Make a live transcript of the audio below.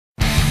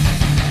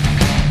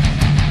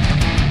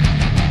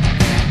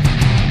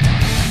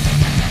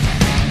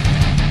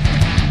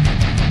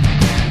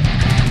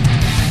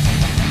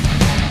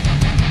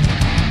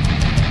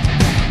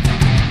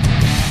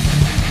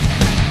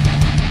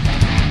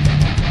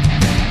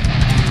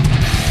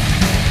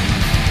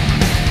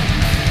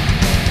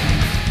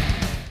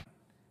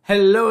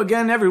Hello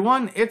again,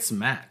 everyone. It's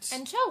Matt.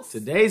 And Chels.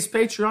 Today's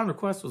Patreon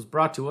request was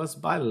brought to us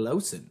by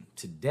Lawson.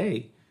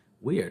 Today,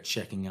 we are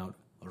checking out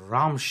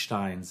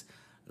Rammstein's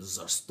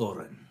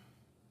Zerstören.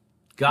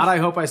 God, I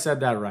hope I said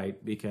that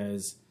right,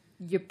 because...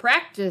 You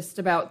practiced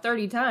about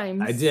 30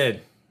 times. I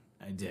did.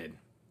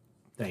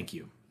 Thank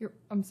you.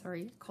 I'm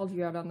sorry, I called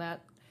you out on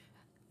that.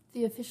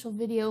 The official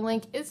video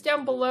link is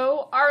down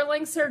below. Our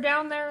links are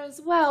down there as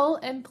well.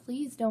 And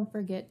please don't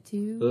forget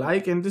to...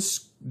 Like and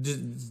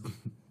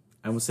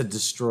I almost said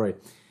destroy.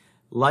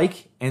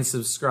 Like and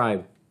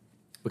subscribe.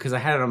 Because I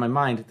had it on my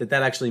mind that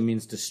actually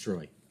means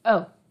destroy.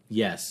 Oh.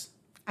 Yes.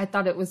 I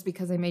thought it was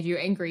because I made you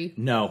angry.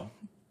 No.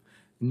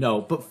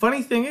 But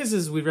funny thing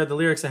is we read the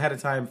lyrics ahead of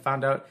time,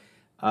 found out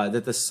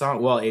that the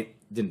song... Well, it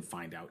didn't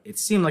find out. It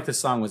seemed like the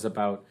song was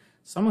about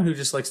someone who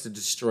just likes to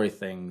destroy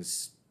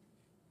things...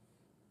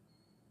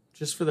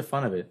 just for the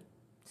fun of it.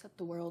 Set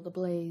the world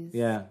ablaze.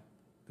 Yeah.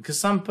 Because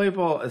some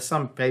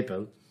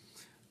people...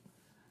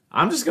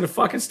 I'm just going to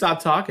fucking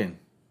stop talking.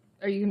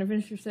 Are you going to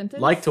finish your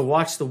sentence? Like to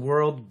watch the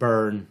world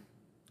burn.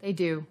 They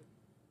do.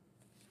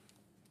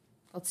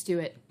 Let's do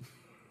it.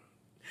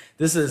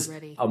 This is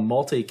a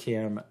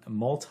multi-cam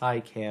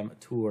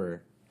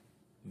tour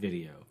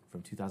video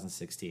from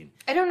 2016.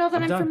 I don't know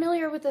that I'm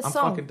familiar with this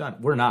song. I'm fucking done.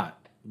 We're not.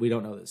 We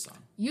don't know this song.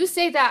 You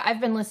say that. I've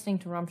been listening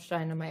to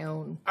Rammstein on my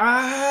own.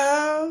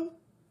 Oh.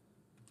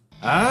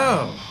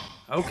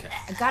 Okay.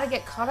 I gotta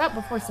get caught up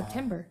before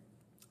September.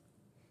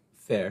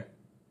 Fair.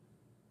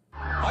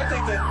 I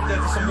think that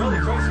there's some really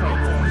great stuff.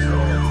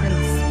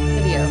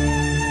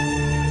 Video.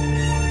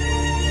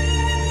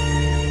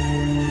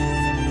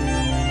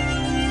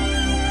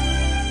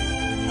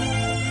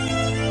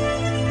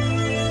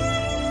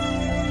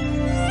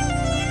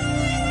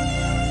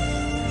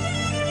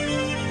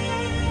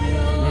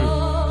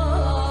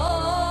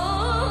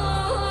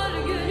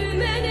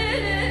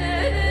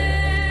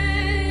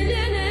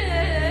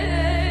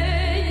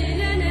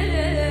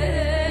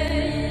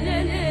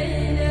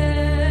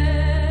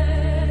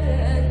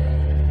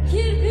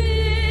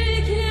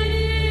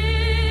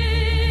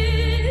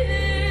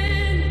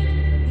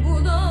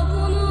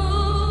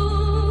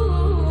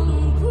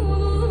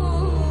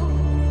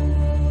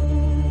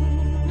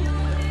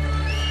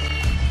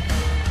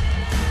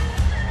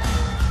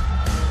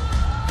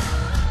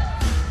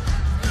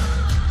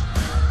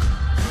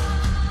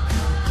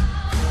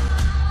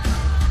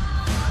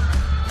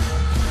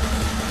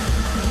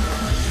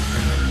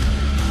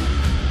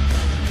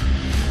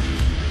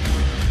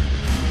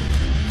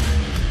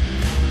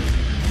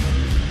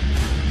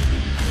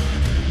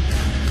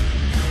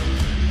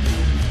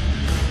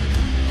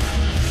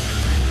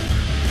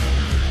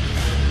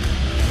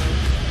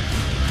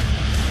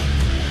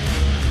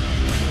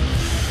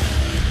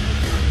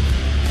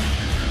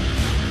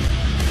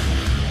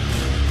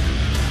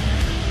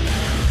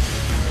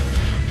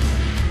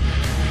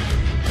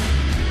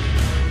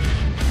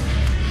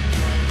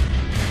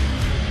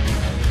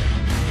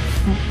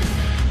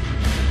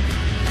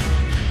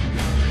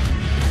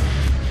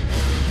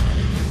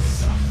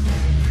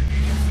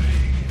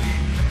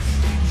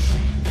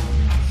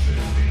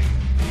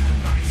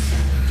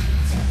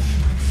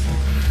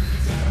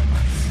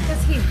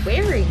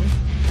 Wearing?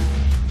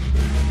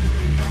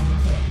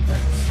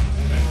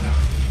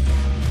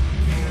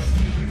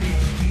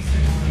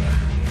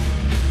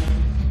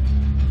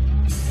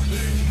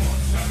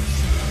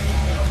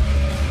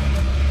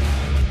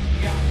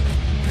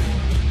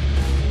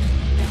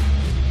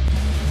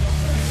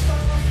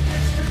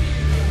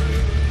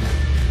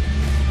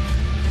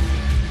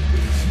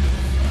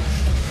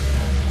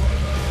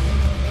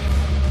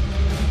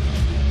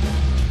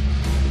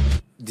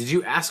 Did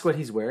you ask what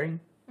he's wearing?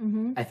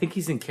 Mm-hmm. I think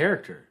he's in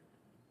character.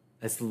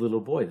 That's the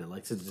little boy that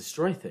likes to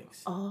destroy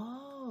things.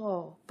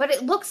 Oh. But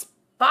it looks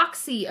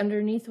boxy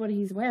underneath what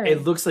he's wearing.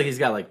 It looks like he's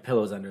got like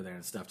pillows under there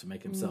and stuff to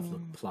make himself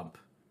look plump.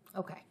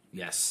 Okay.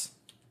 Yes.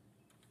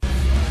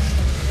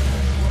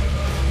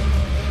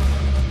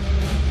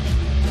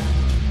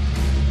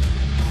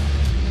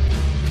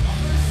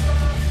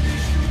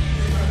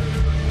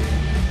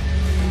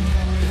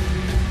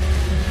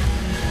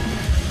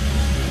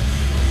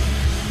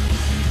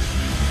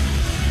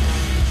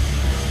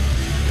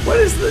 What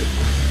is the...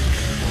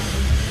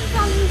 It's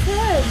on his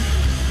head.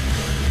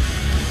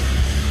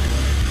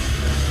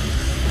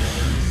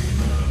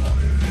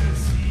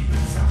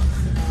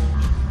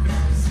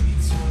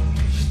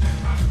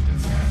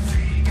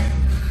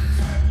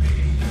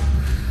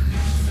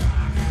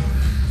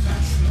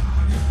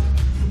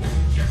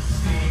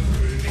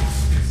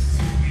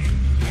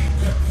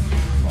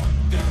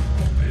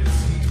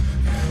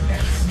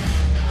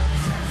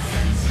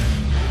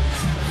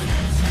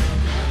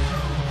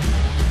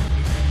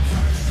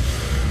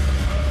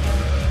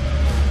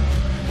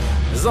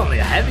 This is on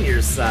the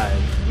heavier side.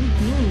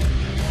 Mm-hmm.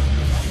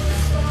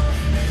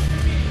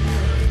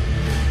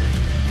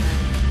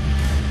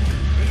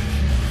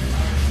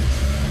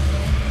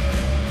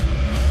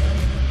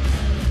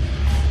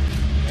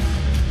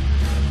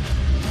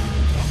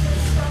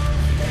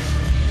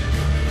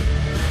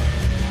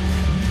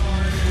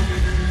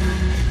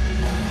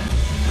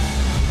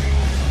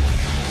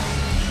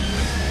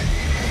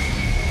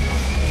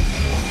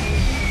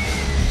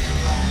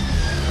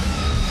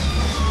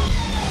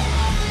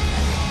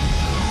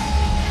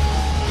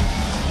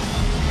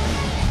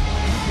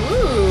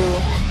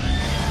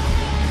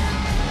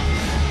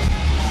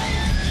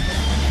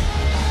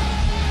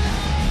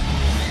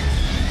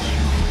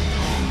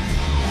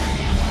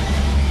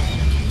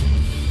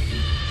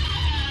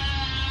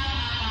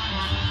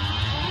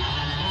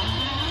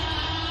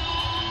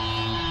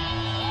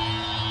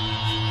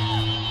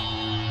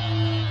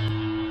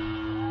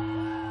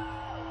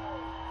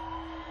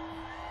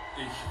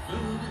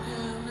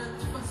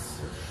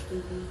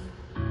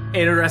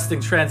 Interesting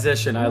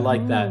transition. I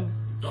like that.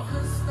 Doch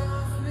es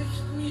darf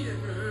nicht mir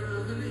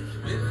gehören,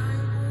 ich will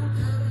ein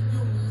guter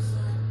Junge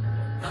sein.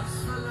 Das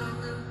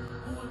Verlangen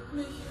holt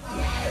mich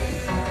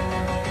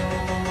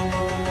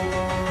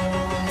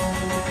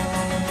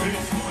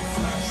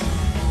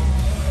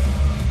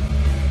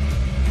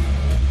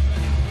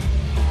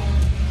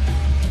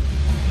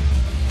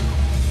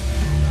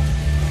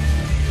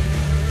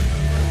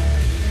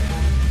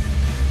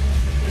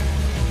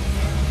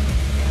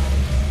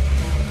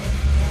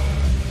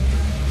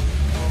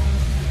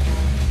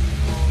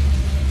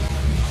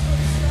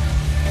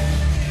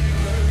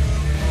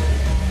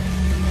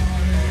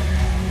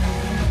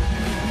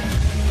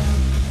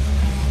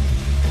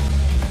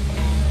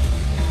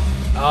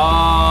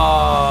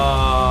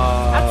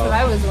Oh. That's what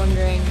I was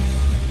wondering.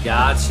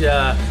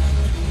 Gotcha.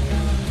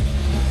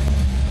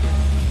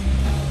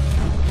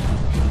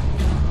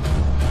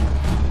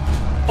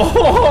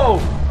 Oh!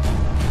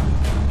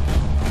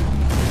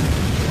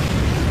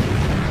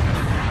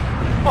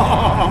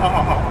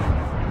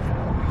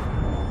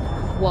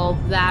 Well,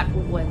 that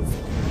was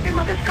Your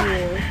mother's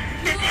gone.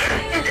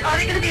 Are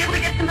they going to be able to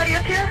get somebody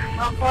up here?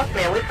 Of course,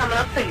 man. We're coming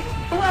up to you.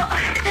 Well,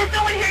 there's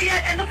no one here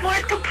yet, and the floor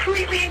is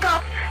completely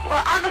engulfed.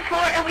 We're on the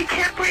floor, and we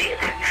can't breathe.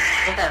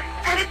 Okay.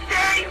 And it's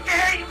very,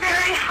 very,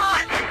 very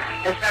hot.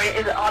 Is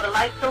it all the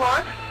lights still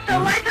on? The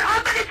lights are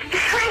on, but it's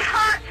very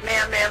hot.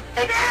 Ma'am.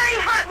 Very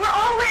hot. We're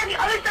all the way on the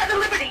other side of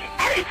Liberty,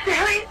 and it's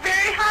very,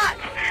 very hot.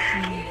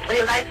 Are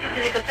your lights,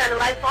 did you turn the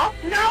lights off?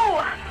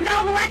 No,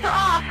 the lights are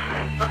off.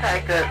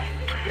 Okay, good.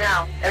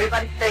 Now,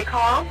 everybody stay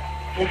calm.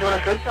 You're doing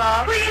a good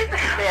job. Please.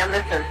 Sam,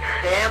 listen.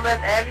 Sam, let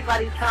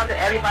everybody's trying to,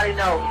 everybody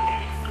knows.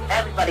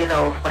 Everybody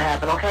knows what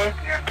happened, okay?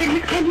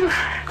 Can you?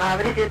 I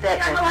already did that.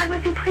 Can I go on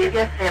with you, please?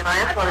 Yes, Sam, I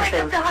am going to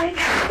say. I'm dying.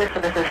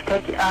 Listen,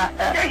 take you,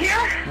 they're here?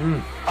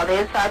 Are they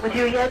inside with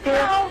you yet,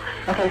 dear? No.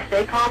 Okay,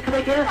 stay calm till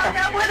they get inside. I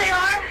know where they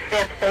are.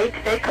 Sam, stay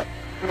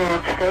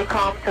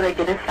calm till they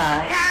get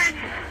inside. Karen.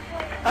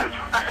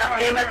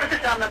 Amos, what's the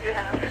job number you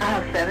have? I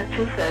have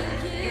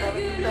 727. You have a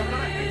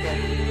 727? Yes.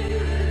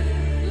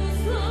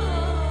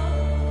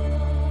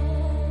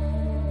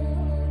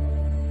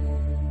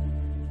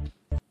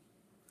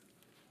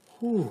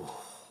 Whew.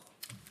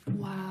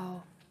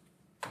 wow.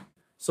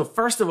 So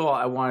first of all,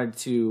 I wanted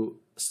to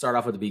start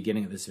off with the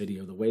beginning of this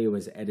video, the way it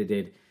was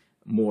edited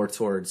more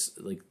towards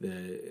like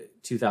the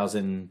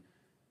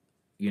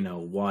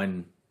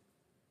 2001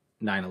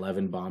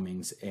 9/11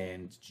 bombings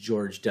and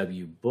George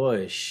W.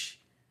 Bush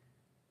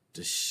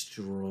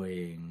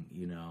destroying,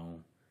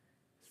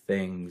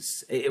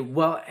 things. It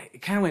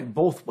kind of went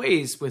both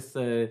ways with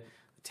the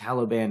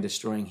Taliban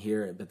destroying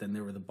here, but then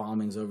there were the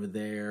bombings over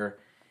there.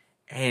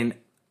 And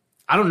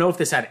I don't know if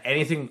this had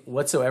anything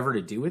whatsoever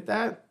to do with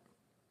that,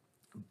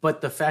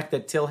 but the fact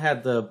that Till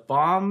had the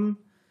bomb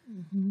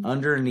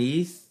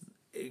underneath,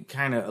 it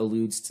kind of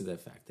alludes to the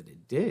fact that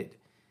it did.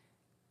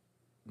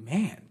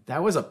 Man,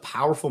 that was a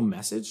powerful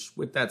message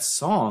with that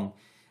song.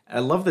 I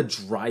love the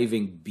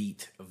driving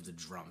beat of the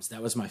drums.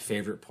 That was my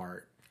favorite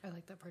part. I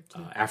like that part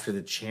too. After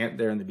the chant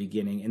there in the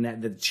beginning, and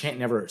that the chant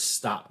never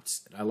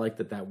stopped. I like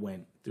that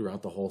went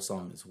throughout the whole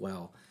song as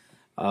well.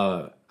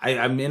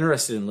 I'm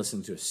interested in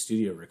listening to a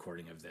studio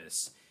recording of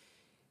this.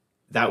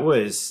 That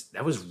was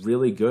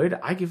really good.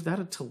 I give that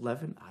a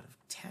 11 out of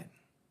 10.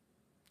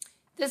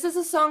 This is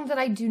a song that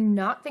I do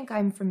not think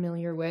I'm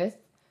familiar with.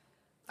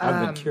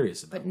 I've been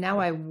curious about but now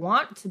I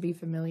want to be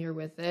familiar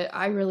with it.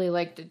 I really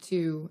liked it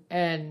too.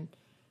 And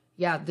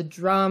yeah, the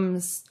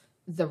drums,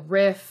 the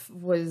riff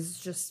was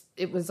just,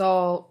 it was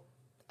all,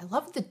 I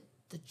love the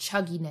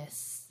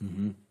chugginess.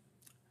 Mm-hmm.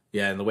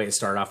 Yeah, and the way it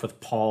started off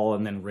with Paul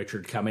and then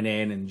Richard coming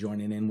in and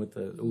joining in with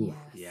the, ooh,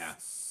 yes, yeah.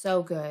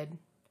 So good.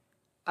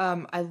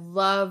 I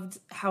loved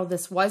how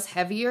this was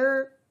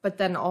heavier, but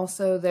then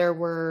also there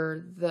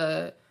were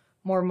the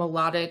more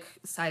melodic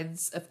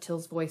sides of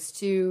Till's voice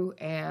too,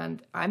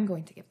 and I'm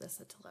going to give this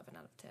a 11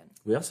 out of 10.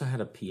 We also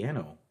had a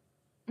piano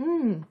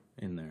in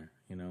there,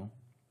 It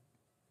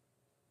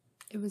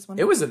was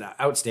wonderful. It was an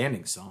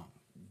outstanding song,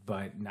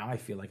 but now I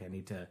feel like I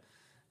need to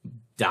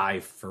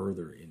dive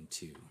further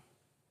into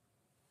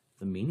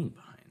the meaning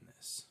behind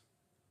this.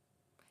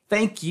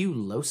 Thank you,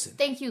 Losen.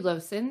 Thank you,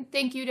 Losen.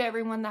 Thank you to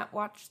everyone that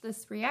watched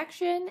this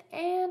reaction,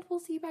 and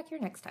we'll see you back here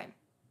next time.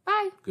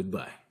 Bye.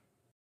 Goodbye.